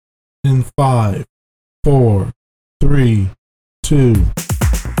In 5, 4, 3, 2.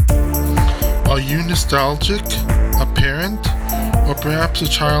 Are you nostalgic, a parent, or perhaps a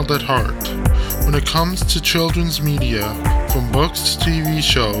child at heart? When it comes to children's media, from books to TV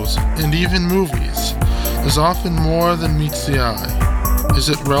shows, and even movies, there's often more than meets the eye. Is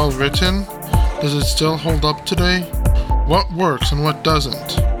it well written? Does it still hold up today? What works and what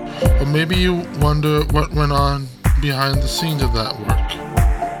doesn't? Or maybe you wonder what went on behind the scenes of that work.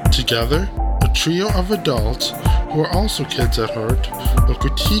 Together, a trio of adults who are also kids at heart will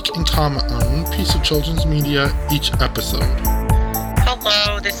critique and comment on one piece of children's media each episode.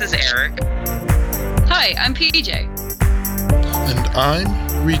 Hello, this is Eric. Hi, I'm PJ. And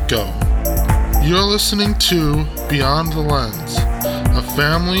I'm Rico. You're listening to Beyond the Lens, a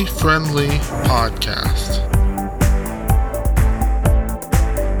family-friendly podcast.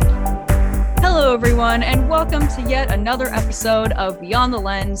 Hello, everyone, and welcome to yet another episode of Beyond the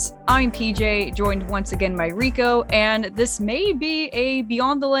Lens. I'm PJ, joined once again by Rico, and this may be a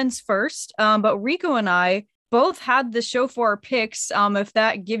Beyond the Lens first, but Rico and I both had the show for our picks, if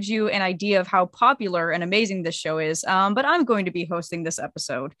that gives you an idea of how popular and amazing this show is. But I'm going to be hosting this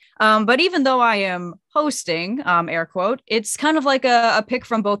episode. But even though I am hosting, air quote, it's kind of like a pick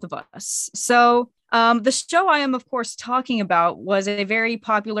from both of us. So the show I am, of course, talking about was a very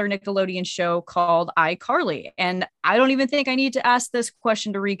popular Nickelodeon show called iCarly. And I don't even think I need to ask this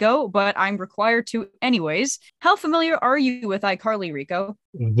question to Rico, but I'm required to anyways. How familiar are you with iCarly, Rico?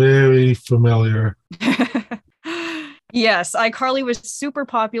 Very familiar. Yes, iCarly was super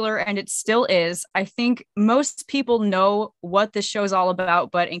popular and it still is. I think most people know what this show is all about,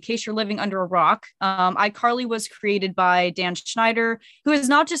 but in case you're living under a rock, iCarly was created by Dan Schneider, who is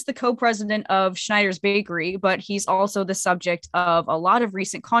not just the co-president of Schneider's Bakery, but he's also the subject of a lot of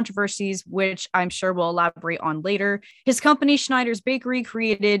recent controversies, which I'm sure we'll elaborate on later. His company, Schneider's Bakery,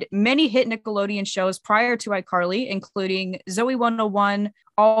 created many hit Nickelodeon shows prior to iCarly, including Zoey 101,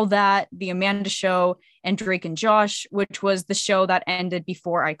 All That, The Amanda Show, and Drake and Josh, which was the show that ended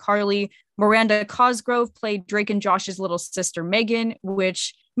before iCarly. Miranda Cosgrove played Drake and Josh's little sister Megan,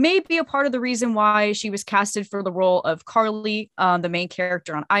 which may be a part of the reason why she was casted for the role of Carly, the main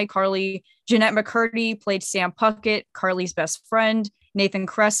character on iCarly. Jeanette McCurdy played Sam Puckett, Carly's best friend. Nathan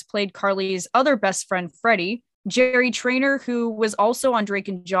Kress played Carly's other best friend, Freddie. Jerry Trainer, who was also on Drake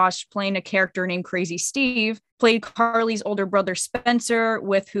and Josh playing a character named Crazy Steve, played Carly's older brother Spencer,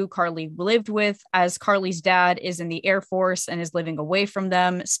 with who Carly lived with, as Carly's dad is in the Air Force and is living away from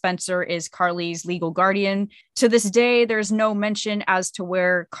them. Spencer is Carly's legal guardian. To this day, there's no mention as to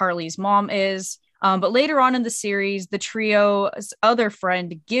where Carly's mom is. But later on in the series, the trio's other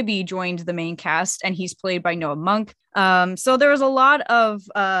friend, Gibby, joined the main cast, and he's played by Noah Monk. So there was a lot of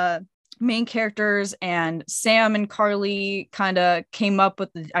main characters, and Sam and Carly kind of came up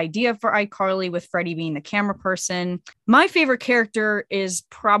with the idea for iCarly, with Freddie being the camera person. My favorite character is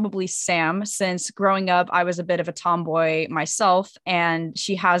probably Sam, since growing up I was a bit of a tomboy myself, and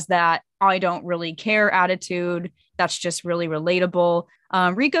she has that I don't really care attitude that's just really relatable.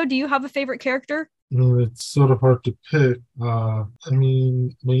 Rico, do you have a favorite character? It's sort of hard to pick.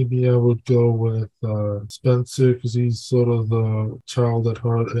 Maybe I would go with Spencer, because he's sort of the child at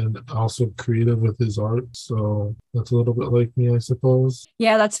heart and also creative with his art. So that's a little bit like me, I suppose.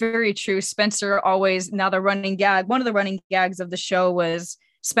 Yeah, that's very true. Spencer always, one of the running gags of the show was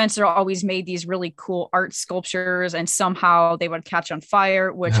Spencer always made these really cool art sculptures, and somehow they would catch on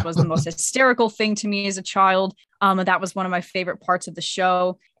fire, which was the most hysterical thing to me as a child. And that was one of my favorite parts of the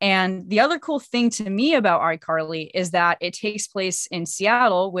show. And the other cool thing to me about iCarly is that it takes place in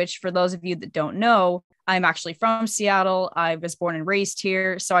Seattle, which, for those of you that don't know, I'm actually from Seattle. I was born and raised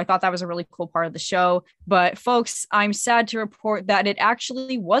here, so I thought that was a really cool part of the show. But folks, I'm sad to report that it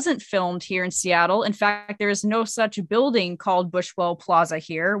actually wasn't filmed here in Seattle. In fact, there is no such building called Bushwell Plaza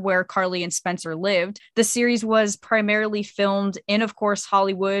here, where Carly and Spencer lived. The series was primarily filmed in, of course,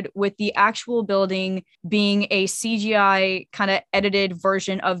 Hollywood, with the actual building being a CGI kind of edited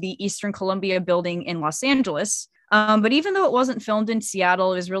version of the Eastern Columbia building in Los Angeles. But even though it wasn't filmed in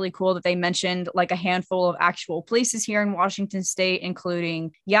Seattle, it was really cool that they mentioned like a handful of actual places here in Washington State,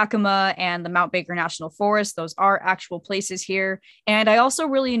 including Yakima and the Mount Baker National Forest. Those are actual places here. And I also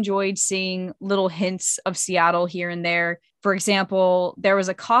really enjoyed seeing little hints of Seattle here and there. For example, there was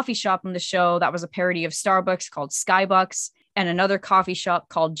a coffee shop in the show that was a parody of Starbucks called Skybucks, and another coffee shop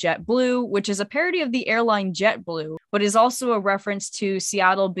called JetBlue, which is a parody of the airline JetBlue, but is also a reference to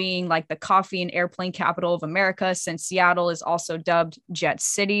Seattle being like the coffee and airplane capital of America, since Seattle is also dubbed Jet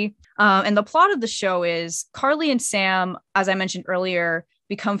City. And the plot of the show is Carly and Sam, as I mentioned earlier,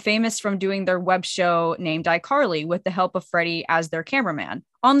 become famous from doing their web show named iCarly with the help of Freddie as their cameraman.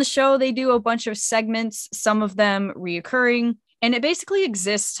 On the show, they do a bunch of segments, some of them reoccurring, and it basically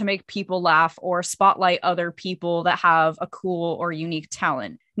exists to make people laugh or spotlight other people that have a cool or unique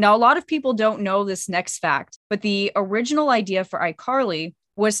talent. Now, a lot of people don't know this next fact, but the original idea for iCarly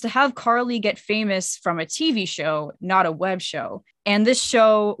was to have Carly get famous from a TV show, not a web show. And this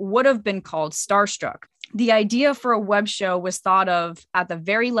show would have been called Starstruck. The idea for a web show was thought of at the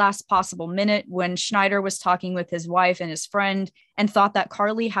very last possible minute when Schneider was talking with his wife and his friend and thought that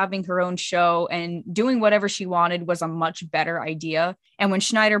Carly having her own show and doing whatever she wanted was a much better idea. And when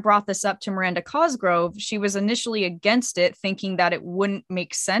Schneider brought this up to Miranda Cosgrove, she was initially against it, thinking that it wouldn't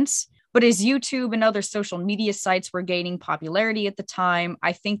make sense. But as YouTube and other social media sites were gaining popularity at the time,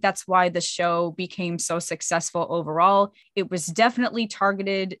 I think that's why the show became so successful overall. It was definitely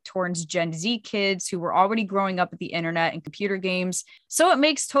targeted towards Gen Z kids who were already growing up with the internet and computer games. So it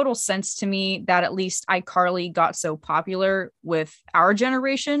makes total sense to me that at least iCarly got so popular with our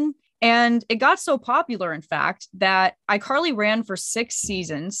generation. And it got so popular, in fact, that iCarly ran for 6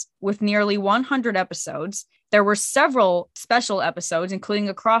 seasons with nearly 100 episodes. There were several special episodes, including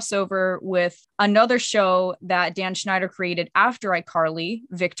a crossover with another show that Dan Schneider created after iCarly,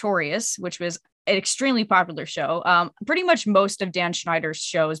 Victorious, which was an extremely popular show. Pretty much most of Dan Schneider's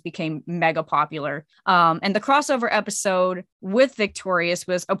shows became mega popular. And the crossover episode with Victorious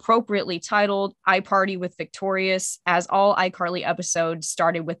was appropriately titled iParty with Victorious, as all iCarly episodes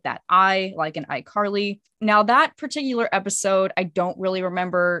started with that I, like in iCarly. Now, that particular episode, I don't really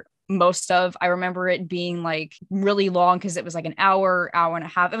remember most of. I remember it being like really long because it was like an hour and a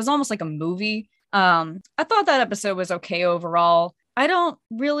half. It was almost like a movie. I thought that episode was okay overall. I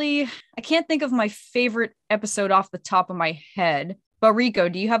can't think of my favorite episode off the top of my head. But Rico,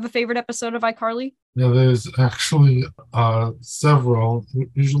 do you have a favorite episode of iCarly? Yeah, there's actually several.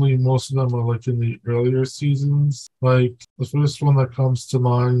 Usually most of them are like in the earlier seasons. Like the first one that comes to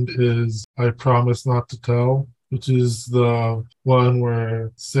mind is I Promise Not to Tell, which is the one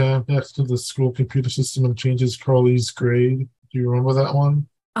where Sam hacks to the school computer system and changes Carly's grade. Do you remember that one?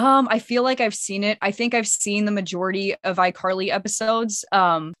 I feel like I've seen it. I think I've seen the majority of iCarly episodes,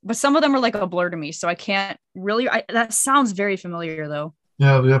 but some of them are like a blur to me, so I can't really. That sounds very familiar, though.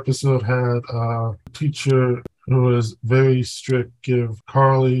 Yeah, the episode had a teacher who was very strict give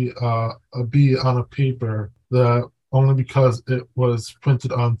Carly a B on a paper that only because it was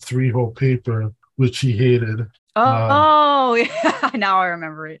printed on 3-hole paper, which he hated. Oh, yeah. Now I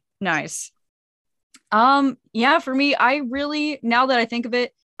remember it. Nice. Yeah, for me, now that I think of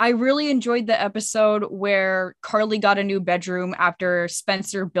it, I really enjoyed the episode where Carly got a new bedroom after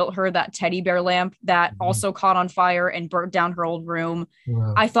Spencer built her that teddy bear lamp that also caught on fire and burnt down her old room.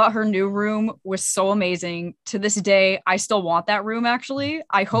 Yeah. I thought her new room was so amazing. To this day, I still want that room, actually.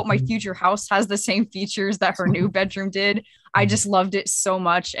 I hope my future house has the same features that her new bedroom did. I just loved it so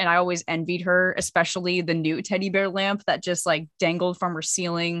much, and I always envied her, especially the new teddy bear lamp that just like dangled from her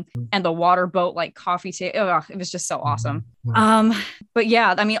ceiling and the water boat like coffee table. It was just so awesome. But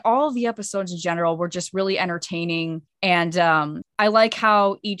yeah, I mean, all of the episodes in general were just really entertaining, and I like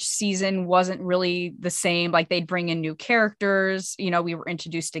how each season wasn't really the same. Like they'd bring in new characters. You know, we were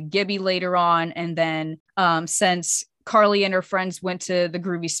introduced to Gibby later on, and then since Carly and her friends went to the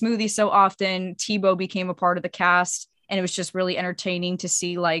Groovy Smoothie so often, Tebow became a part of the cast. And it was just really entertaining to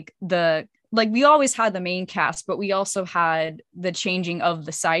see we always had the main cast, but we also had the changing of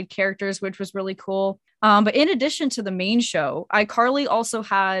the side characters, which was really cool. But in addition to the main show, iCarly also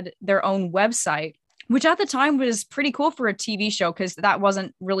had their own website, which at the time was pretty cool for a TV show because that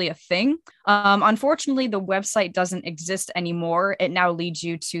wasn't really a thing. Unfortunately, the website doesn't exist anymore. It now leads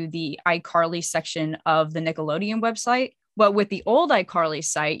you to the iCarly section of the Nickelodeon website. But with the old iCarly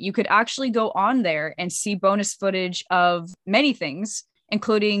site, you could actually go on there and see bonus footage of many things,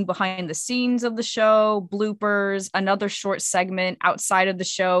 including behind the scenes of the show, bloopers, another short segment outside of the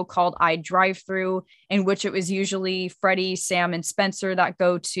show called iDrive-Thru, in which it was usually Freddie, Sam, and Spencer that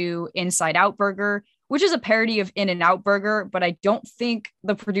go to Inside Out Burger, which is a parody of In-N-Out Burger, but I don't think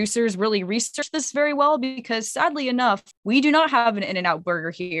the producers really researched this very well because sadly enough, we do not have an In-N-Out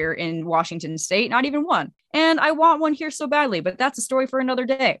Burger here in Washington State, not even one. And I want one here so badly, but that's a story for another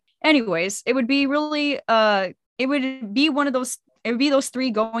day. Anyways, it would be really, it would be those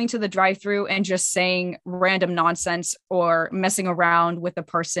 3 going to the drive-thru and just saying random nonsense or messing around with the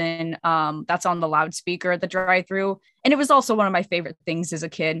person that's on the loudspeaker at the drive-thru. And it was also one of my favorite things as a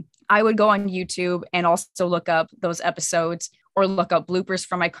kid. I would go on YouTube and also look up those episodes or look up bloopers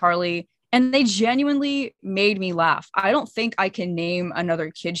from iCarly. and they genuinely made me laugh. I don't think I can name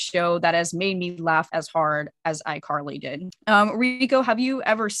another kids show that has made me laugh as hard as iCarly did. Rico, have you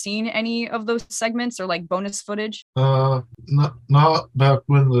ever seen any of those segments or like bonus footage? Not back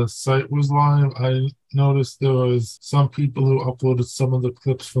when the site was live. I noticed there was some people who uploaded some of the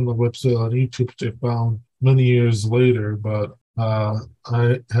clips from the website on YouTube, which I found many years later, but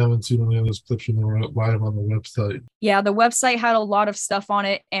I haven't seen any of those clips when they were live on the website. Yeah, the website had a lot of stuff on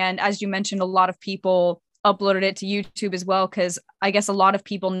it. And as you mentioned, a lot of people uploaded it to YouTube as well, because I guess a lot of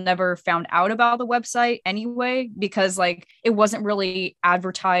people never found out about the website anyway, because like it wasn't really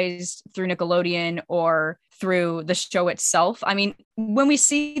advertised through Nickelodeon or through the show itself. I mean, when we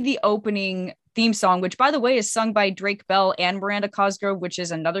see the opening theme song, which by the way is sung by Drake Bell and Miranda Cosgrove, which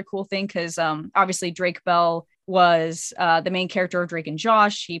is another cool thing because obviously Drake Bell was the main character of Drake and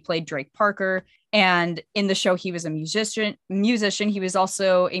Josh. He played Drake Parker, and in the show he was a musician. He was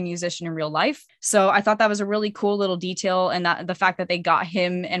also a musician in real life. So I thought that was a really cool little detail, and that the fact that they got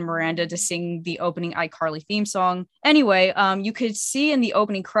him and Miranda to sing the opening iCarly theme song. Anyway, you could see in the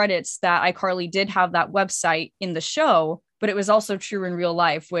opening credits that iCarly did have that website in the show, but it was also true in real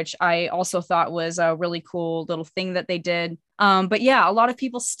life, which I also thought was a really cool little thing that they did. But yeah, a lot of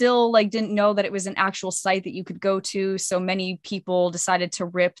people still like didn't know that it was an actual site that you could go to. So many people decided to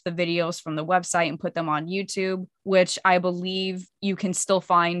rip the videos from the website and put them on YouTube, which I believe you can still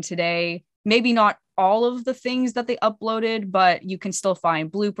find today. Maybe not all of the things that they uploaded, but you can still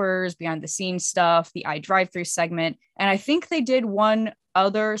find bloopers, behind the scenes stuff, the iDrive-thru segment. And I think they did one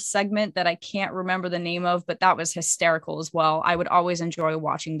other segment that I can't remember the name of, but that was hysterical as well. I would always enjoy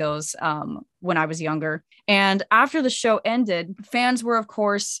watching those when I was younger. And after the show ended, fans were, of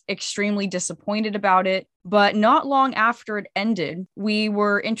course, extremely disappointed about it. But not long after it ended, we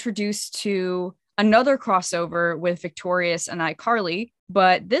were introduced to another crossover with Victorious and iCarly,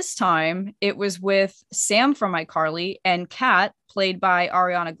 but this time it was with Sam from iCarly and Kat, played by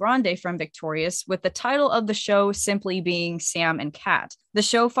Ariana Grande from Victorious, with the title of the show simply being Sam and Kat. The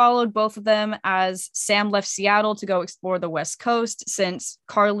show followed both of them as Sam left Seattle to go explore the West Coast, since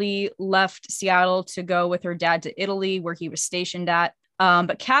Carly left Seattle to go with her dad to Italy, where he was stationed at.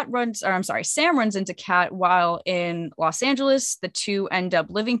 But Sam runs into Kat while in Los Angeles. The two end up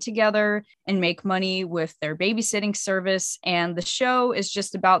living together and make money with their babysitting service. And the show is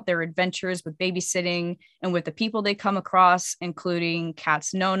just about their adventures with babysitting and with the people they come across, including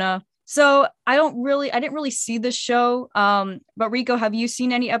Kat's Nona. So I didn't really see this show. But Rico, have you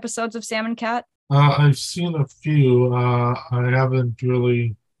seen any episodes of Sam and Kat? I've seen a few. I haven't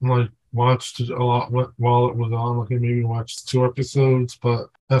really watched it a lot while it was on. Like I maybe watched 2 episodes, but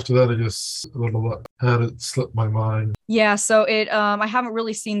after that I just had it slip my mind. Yeah, so I haven't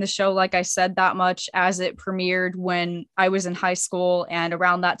really seen the show, like I said, that much, as it premiered when I was in high school, and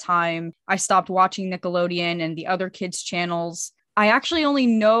around that time I stopped watching Nickelodeon and the other kids channels. I actually only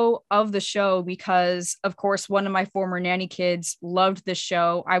know of the show because, of course, one of my former nanny kids loved the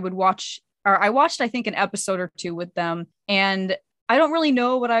show. I watched, I think, an episode or 2 with them, and I don't really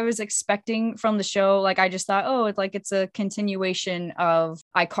know what I was expecting from the show. Like, I just thought, oh, it's a continuation of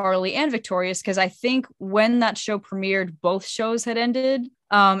iCarly and Victorious, because I think when that show premiered, both shows had ended.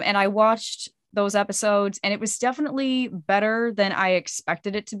 And I watched those episodes, and it was definitely better than I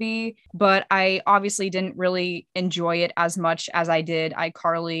expected it to be. But I obviously didn't really enjoy it as much as I did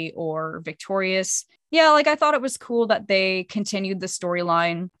iCarly or Victorious. Yeah, I thought it was cool that they continued the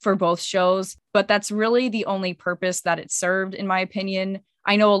storyline for both shows, but that's really the only purpose that it served, in my opinion.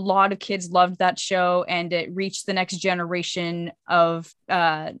 I know a lot of kids loved that show, and it reached the next generation of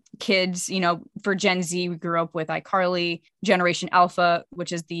kids. For Gen Z, we grew up with iCarly. Generation Alpha,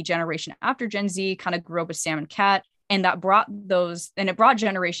 which is the generation after Gen Z, kind of grew up with Sam and Kat. And it brought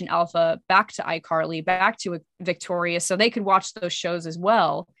Generation Alpha back to iCarly, back to Victorious, so they could watch those shows as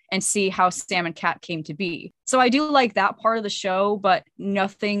well and see how Sam and Kat came to be. So I do like that part of the show, but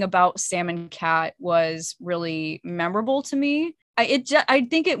nothing about Sam and Kat was really memorable to me. I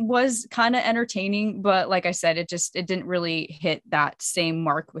think it was kind of entertaining, but like I said, it didn't really hit that same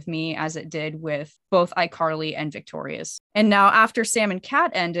mark with me as it did with both iCarly and Victorious. And now after Sam and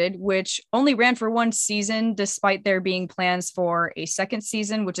Kat ended, which only ran for 1 season, despite there being plans for a 2nd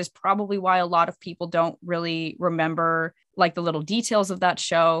season, which is probably why a lot of people don't really remember the little details of that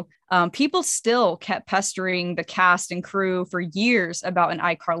show. People still kept pestering the cast and crew for years about an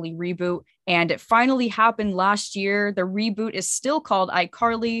iCarly reboot, and it finally happened last year. The reboot is still called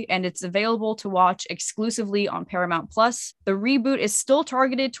iCarly, and it's available to watch exclusively on Paramount Plus. The reboot is still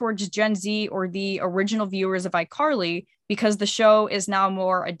targeted towards Gen Z or the original viewers of iCarly, because the show is now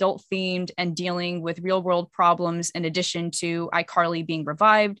more adult themed and dealing with real world problems in addition to iCarly being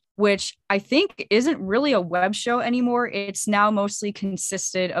revived, which I think isn't really a web show anymore. It's now mostly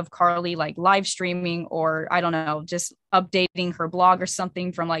consisted of Carly like live streaming, or I don't know, just updating her blog or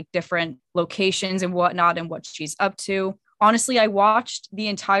something from like different locations and whatnot and what she's up to. Honestly, I watched the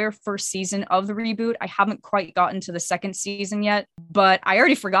entire first season of the reboot. I haven't quite gotten to the second season yet, but I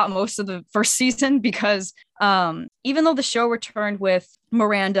already forgot most of the first season because even though the show returned with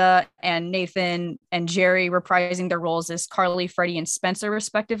Miranda and Nathan and Jerry reprising their roles as Carly, Freddie, and Spencer,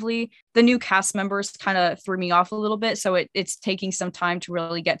 respectively, the new cast members kind of threw me off a little bit. So it's taking some time to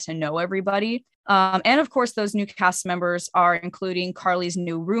really get to know everybody. And of course, those new cast members are including Carly's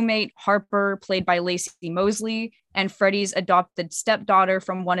new roommate, Harper, played by Lacey Mosley, and Freddie's adopted stepdaughter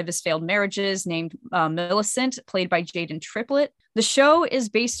from one of his failed marriages named Millicent, played by Jaden Triplett. The show is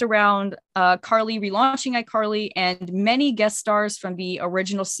based around Carly relaunching iCarly, and many guest stars from the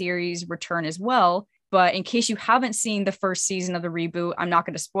original series return as well. But in case you haven't seen the first season of the reboot, I'm not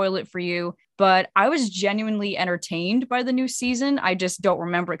going to spoil it for you. But I was genuinely entertained by the new season. I just don't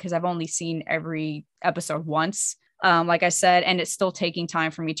remember it because I've only seen every episode once, like I said, and it's still taking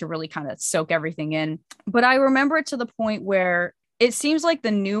time for me to really kind of soak everything in. But I remember it to the point where it seems like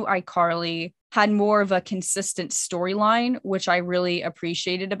the new iCarly had more of a consistent storyline, which I really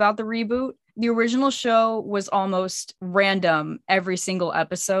appreciated about the reboot. The original show was almost random every single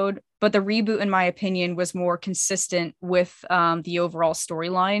episode, but the reboot, in my opinion, was more consistent with the overall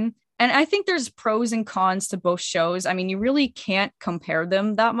storyline. And I think there's pros and cons to both shows. I mean, you really can't compare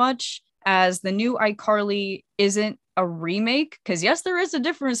them that much, as the new iCarly isn't a remake, because yes, there is a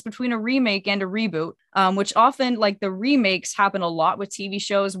difference between a remake and a reboot, which often, like, the remakes happen a lot with TV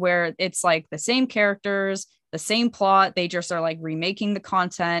shows where it's like the same characters, the same plot, they just are like remaking the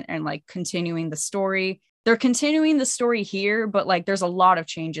content and like continuing the story. They're continuing the story here, but like there's a lot of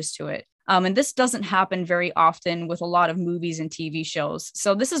changes to it. And this doesn't happen very often with a lot of movies and TV shows.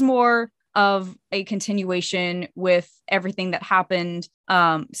 So this is more of a continuation with everything that happened.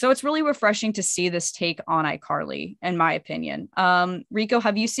 So it's really refreshing to see this take on iCarly, in my opinion. Rico,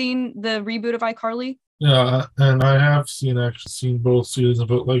 have you seen the reboot of iCarly? Yeah, and I have seen both seasons,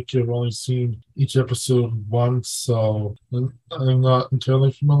 but like you've only seen each episode once, so I'm not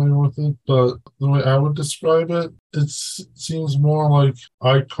entirely familiar with it. But the way I would describe it, it seems more like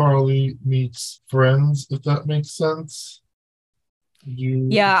iCarly meets Friends, if that makes sense.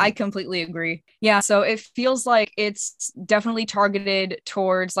 Yeah, I completely agree. Yeah, so it feels like it's definitely targeted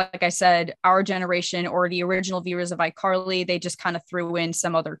towards, like I said, our generation or the original viewers of iCarly. They just kind of threw in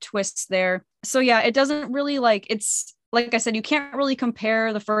some other twists there. So yeah, it doesn't really it's like I said, you can't really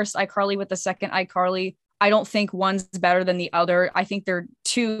compare the first iCarly with the second iCarly. I don't think one's better than the other. I think they're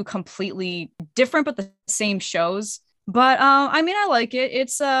two completely different but the same shows. But I mean, I like it.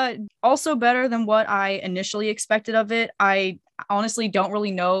 It's also better than what I initially expected of it. I honestly don't really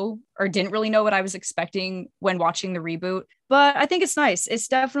know, or didn't really know, what I was expecting when watching the reboot, but I think it's nice. It's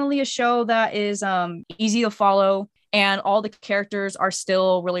definitely a show that is easy to follow, and all the characters are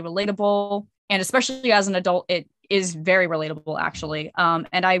still really relatable, and especially as an adult, it is very relatable, actually.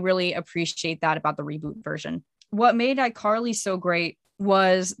 And I really appreciate that about the reboot version. What made iCarly so great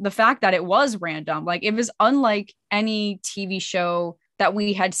was the fact that it was random. Like, it was unlike any TV show that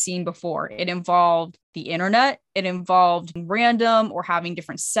we had seen before. It involved the internet, it involved random or having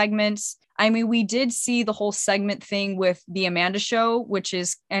different segments. I mean, we did see the whole segment thing with the Amanda Show, which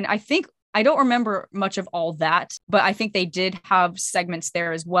is, and I don't remember much of all that, but I think they did have segments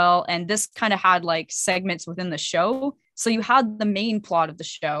there as well. And this kind of had like segments within the show. So you had the main plot of the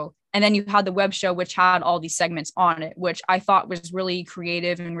show, and then you had the web show, which had all these segments on it, which I thought was really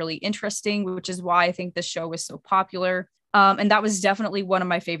creative and really interesting, which is why I think this show was so popular. And that was definitely one of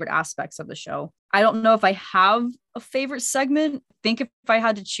my favorite aspects of the show. I don't know if I have a favorite segment. I think if I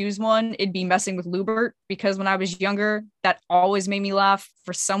had to choose one, it'd be Messing with Lubert, because when I was younger, that always made me laugh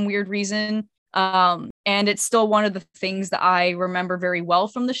for some weird reason. And it's still one of the things that I remember very well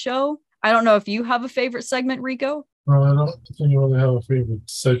from the show. I don't know if you have a favorite segment, Rico. No, I don't think I really have a favorite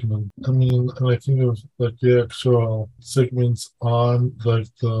segment. I mean, when I think of like the actual segments on like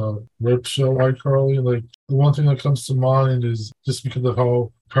the web show iCarly, like the one thing that comes to mind is, just because of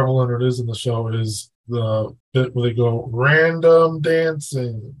how prevalent it is in the show, is the bit where they go random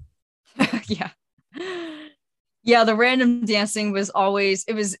dancing. Yeah. Yeah, the random dancing was always,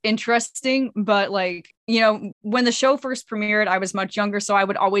 it was interesting, but like, when the show first premiered, I was much younger, so I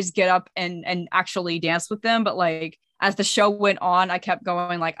would always get up and actually dance with them. But like, as the show went on, I kept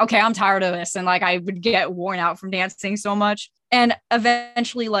going like, okay, I'm tired of this. And like, I would get worn out from dancing so much. And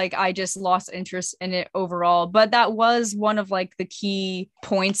eventually, like, I just lost interest in it overall. But that was one of like the key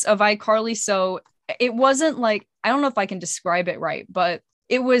points of iCarly. So it wasn't like, I don't know if I can describe it right, but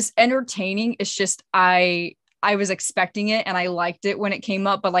it was entertaining. It's just I was expecting it and I liked it when it came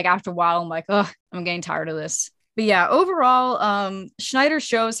up, but like after a while, I'm like, oh, I'm getting tired of this. But yeah, overall, Schneider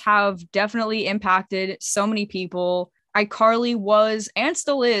shows have definitely impacted so many people. iCarly was and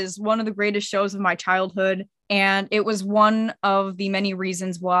still is one of the greatest shows of my childhood. And it was one of the many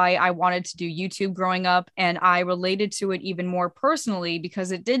reasons why I wanted to do YouTube growing up. And I related to it even more personally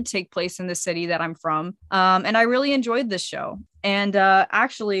because it did take place in the city that I'm from. And I really enjoyed this show. And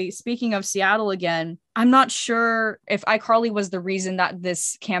actually, speaking of Seattle again, I'm not sure if iCarly was the reason that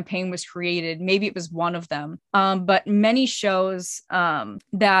this campaign was created. Maybe it was one of them. But many shows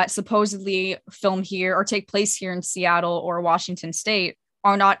that supposedly film here or take place here in Seattle or Washington State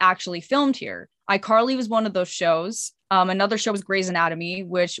are not actually filmed here. iCarly was one of those shows. Another show was Grey's Anatomy,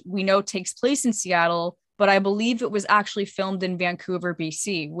 which we know takes place in Seattle, but I believe it was actually filmed in Vancouver,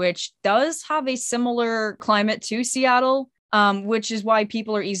 BC, which does have a similar climate to Seattle, which is why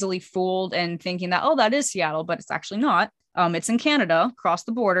people are easily fooled and thinking that, oh, that is Seattle, but it's actually not. It's in Canada, across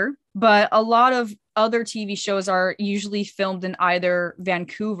the border. But a lot of other TV shows are usually filmed in either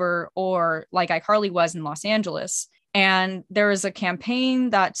Vancouver or, like iCarly was, in Los Angeles. And there is a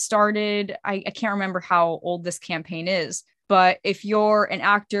campaign that started, I can't remember how old this campaign is, but if you're an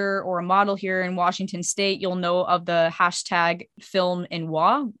actor or a model here in Washington State, you'll know of the hashtag Film in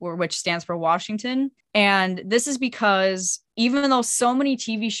WA, which stands for Washington. And this is because even though so many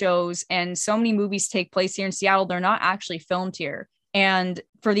TV shows and so many movies take place here in Seattle, they're not actually filmed here. And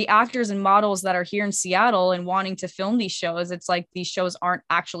for the actors and models that are here in Seattle and wanting to film these shows, it's like these shows aren't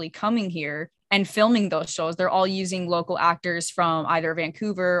actually coming here and filming those shows. They're all using local actors from either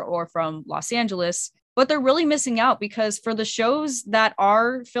Vancouver or from Los Angeles, but they're really missing out because for the shows that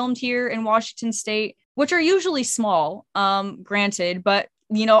are filmed here in Washington State, which are usually small, granted, but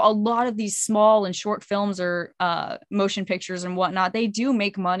you know, a lot of these small and short films or motion pictures and whatnot, they do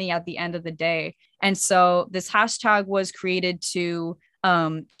make money at the end of the day. And so this hashtag was created to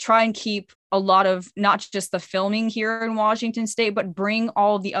try and keep a lot of not just the filming here in Washington State, but bring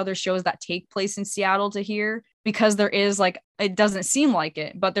all the other shows that take place in Seattle to here, because there is, like, it doesn't seem like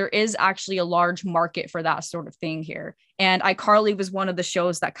it, but there is actually a large market for that sort of thing here. And iCarly was one of the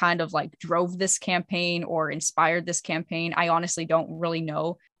shows that kind of like drove this campaign or inspired this campaign. I honestly don't really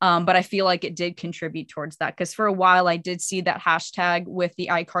know. But I feel like it did contribute towards that, because for a while I did see that hashtag with the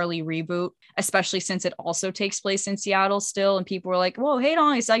iCarly reboot, especially since it also takes place in Seattle still. And people were like, whoa, hey,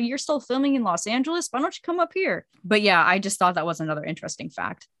 Don, you're still filming in Los Angeles? Why don't you come up here? But yeah, I just thought that was another interesting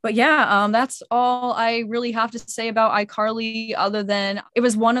fact. But yeah, that's all I really have to say about iCarly, other than it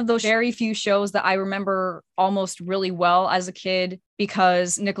was one of those very few shows that I remember almost really well as a kid,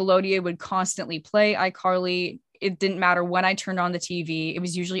 because Nickelodeon would constantly play iCarly. It didn't matter when I turned on the TV. It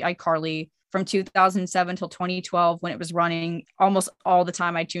was usually iCarly from 2007 till 2012 when it was running. Almost all the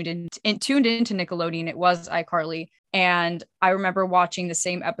time I tuned into Nickelodeon, it was iCarly. And I remember watching the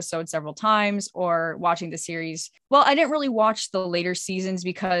same episode several times or watching the series. Well, I didn't really watch the later seasons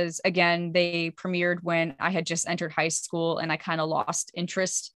because, again, they premiered when I had just entered high school and I kind of lost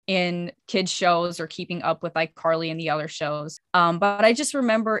interest in kids shows or keeping up with iCarly and the other shows. But I just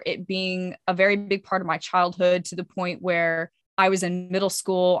remember it being a very big part of my childhood, to the point where I was in middle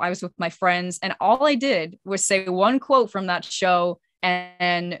school, I was with my friends, and all I did was say one quote from that show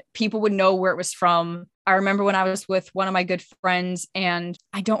and people would know where it was from. I remember when I was with one of my good friends, and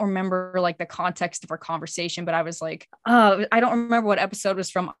I don't remember like the context of our conversation, but I was like, I don't remember what episode it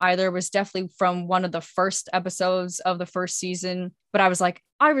was from either. It was definitely from one of the first episodes of the first season, but I was like,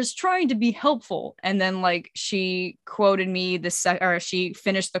 I was trying to be helpful. And then like she quoted me or she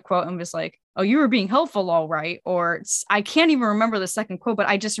finished the quote and was like, oh, you were being helpful, all right. Or I can't even remember the second quote, but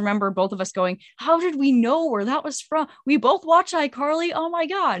I just remember both of us going, how did we know where that was from? We both watched iCarly. Oh my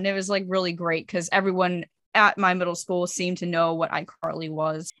God. And it was like really great because everyone at my middle school seemed to know what iCarly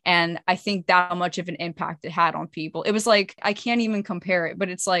was. And I think that much of an impact it had on people. It was like, I can't even compare it, but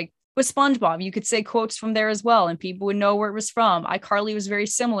it's like with SpongeBob, you could say quotes from there as well, and people would know where it was from. iCarly was very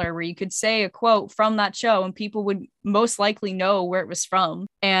similar, where you could say a quote from that show and people would most likely know where it was from.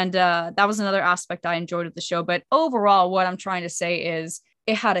 And that was another aspect I enjoyed of the show. But overall, what I'm trying to say is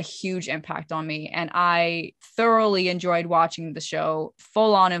it had a huge impact on me, and I thoroughly enjoyed watching the show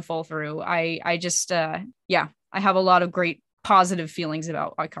full on and full through. I just, I have a lot of great positive feelings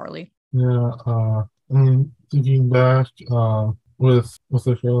about iCarly. Yeah, I mean, thinking back, with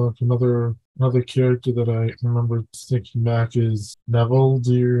like another character that I remember thinking back is Neville.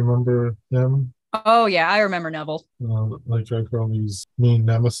 Do you remember him? Oh yeah, I remember Neville. Like iCarly's main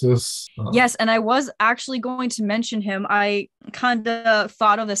nemesis. Yes, and I was actually going to mention him. I kind of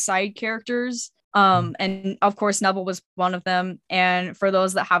thought of the side characters. And of course, Neville was one of them. And for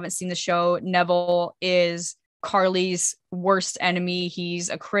those that haven't seen the show, Neville is Carly's worst enemy. He's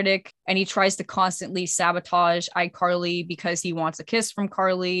a critic and he tries to constantly sabotage iCarly because he wants a kiss from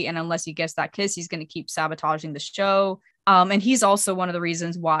Carly. And unless he gets that kiss, he's going to keep sabotaging the show. And he's also one of the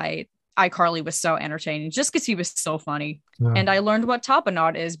reasons why iCarly was so entertaining, just because he was so funny. Yeah. And I learned what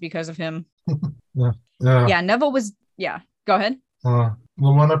Tapenade is because of him. Yeah. Neville was, go ahead. The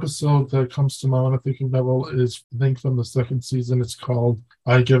one episode that comes to mind when I think of Neville is, I think, from the second season. It's called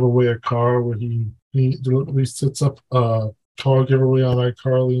I Give Away a Car, where he deliberately sets up a car giveaway on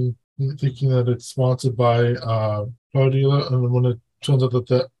iCarly, thinking that it's sponsored by a car dealer. And when it turns out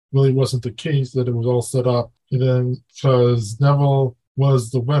that really wasn't the case, that it was all set up, and then because Neville was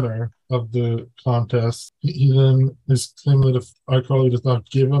the winner of the contest, he then is claiming that if iCarly does not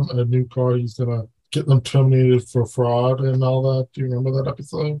give him a new car, he's going to get them terminated for fraud and all that. Do you remember that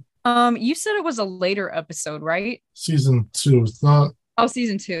episode? You said it was a later episode, right? Season 2. It's not. Oh,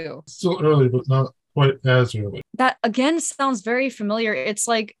 season 2. Still early, but not quite as early. That again sounds very familiar. It's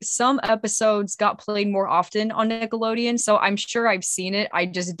like some episodes got played more often on Nickelodeon, so I'm sure I've seen it. I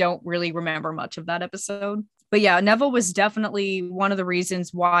just don't really remember much of that episode. But yeah, Neville was definitely one of the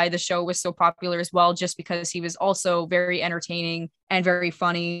reasons why the show was so popular as well, just because he was also very entertaining and very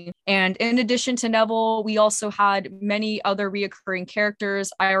funny. And in addition to Neville, we also had many other reoccurring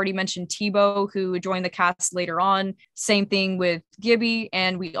characters. I already mentioned Tebow, who joined the cast later on. Same thing with Gibby.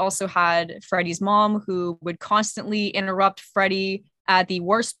 And we also had Freddie's mom, who would constantly interrupt Freddie at the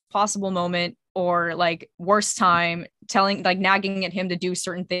worst possible moment or like worst time, nagging at him to do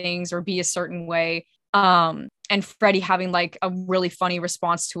certain things or be a certain way. And Freddie having like a really funny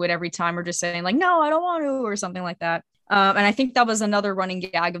response to it every time, or just saying like, no, I don't want to, or something like that. And I think that was another running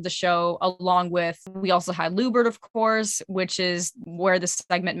gag of the show, along with, we also had Lubert, of course, which is where the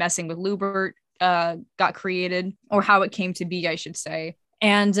segment Messing with Lubert got created, or how it came to be, I should say.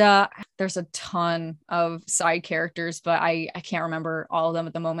 And there's a ton of side characters, but I can't remember all of them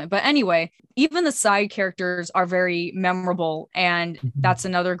at the moment. But anyway, even the side characters are very memorable. And that's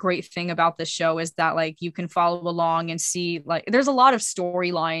another great thing about this show, is that like you can follow along and see, like, there's a lot of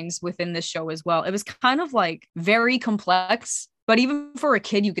storylines within this show as well. It was kind of like very complex, but even for a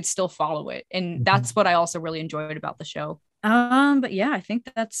kid, you could still follow it. And that's what I also really enjoyed about the show. But yeah, I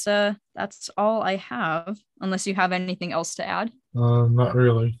think that's all I have, unless you have anything else to add. Not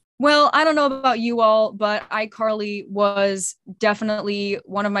really. Well, I don't know about you all, but iCarly was definitely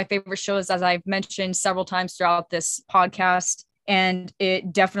one of my favorite shows, as I've mentioned several times throughout this podcast. And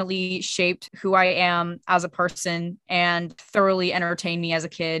it definitely shaped who I am as a person and thoroughly entertained me as a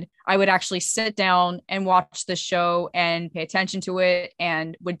kid. I would actually sit down and watch the show and pay attention to it,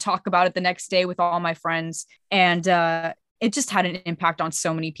 and would talk about it the next day with all my friends. And it just had an impact on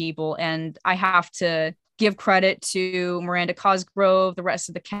so many people. And I have to give credit to Miranda Cosgrove, the rest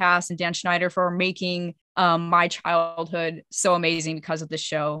of the cast, and Dan Schneider for making my childhood so amazing because of the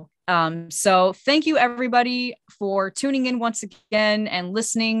show. So thank you, everybody, for tuning in once again and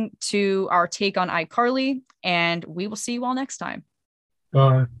listening to our take on iCarly. And we will see you all next time.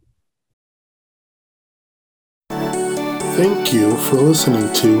 Bye. Thank you for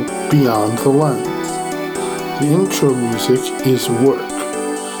listening to Beyond the Lens. The intro music is Work.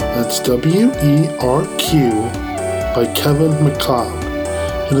 That's W-E-R-Q by Kevin MacLeod.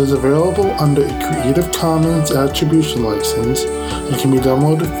 It is available under a Creative Commons Attribution License and can be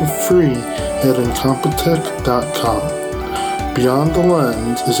downloaded for free at Incompetech.com. Beyond the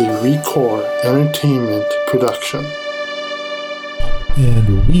Lens is a Recore Entertainment production.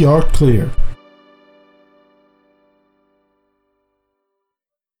 And we are clear.